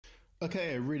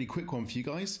Okay, a really quick one for you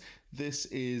guys. This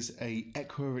is a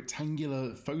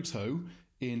equirectangular photo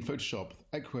in Photoshop.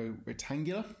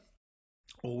 Equirectangular,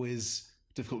 always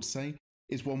difficult to say,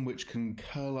 is one which can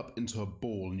curl up into a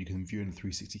ball and you can view in a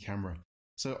 360 camera.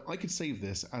 So I could save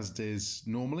this as it is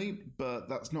normally, but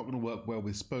that's not going to work well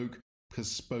with Spoke because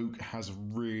Spoke has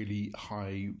really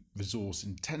high resource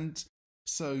intent,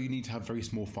 so you need to have very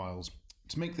small files.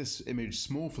 To make this image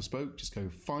small for Spoke, just go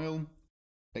File,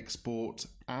 Export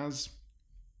As.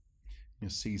 You'll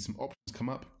see some options come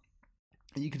up.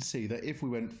 And you can see that if we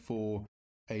went for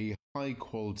a high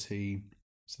quality,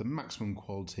 so the maximum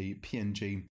quality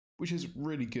PNG, which is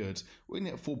really good, we're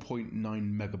going to get 4.9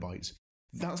 megabytes.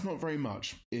 That's not very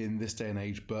much in this day and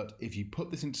age, but if you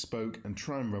put this into Spoke and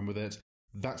try and run with it,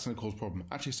 that's going to cause a problem.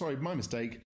 Actually, sorry, my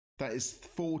mistake. That is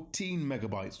 14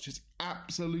 megabytes, which is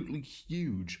absolutely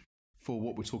huge for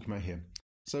what we're talking about here.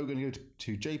 So we're going to go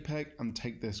to JPEG and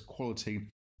take this quality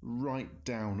right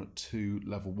down to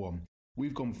level 1.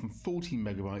 We've gone from 14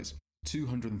 megabytes to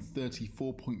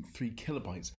 234.3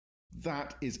 kilobytes.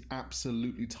 That is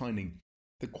absolutely tiny.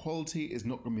 The quality is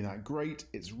not going to be that great.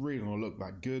 It's really not going to look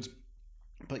that good.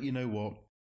 But you know what?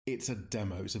 It's a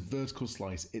demo. It's a vertical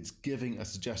slice. It's giving a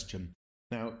suggestion.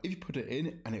 Now, if you put it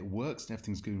in and it works and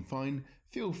everything's going fine,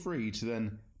 feel free to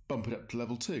then bump it up to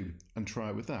level 2 and try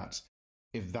it with that.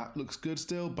 If that looks good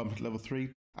still, bump it to level 3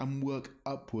 and work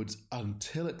upwards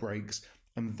until it breaks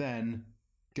and then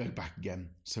go back again.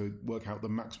 So work out the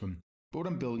maximum. But when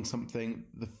I'm building something,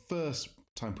 the first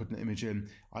time putting an image in,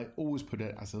 I always put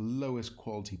it as the lowest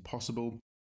quality possible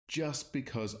just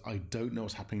because I don't know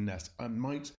what's happening next. I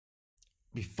might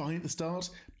be fine at the start,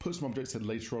 put some objects in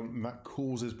later on, and that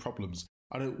causes problems.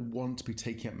 I don't want to be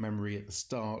taking up memory at the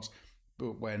start,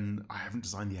 but when I haven't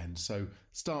designed the end. So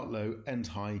start low, end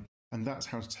high, and that's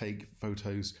how to take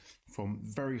photos from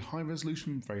very high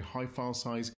resolution, very high file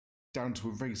size, down to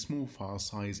a very small file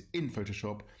size in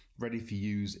Photoshop, ready for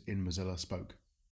use in Mozilla Spoke.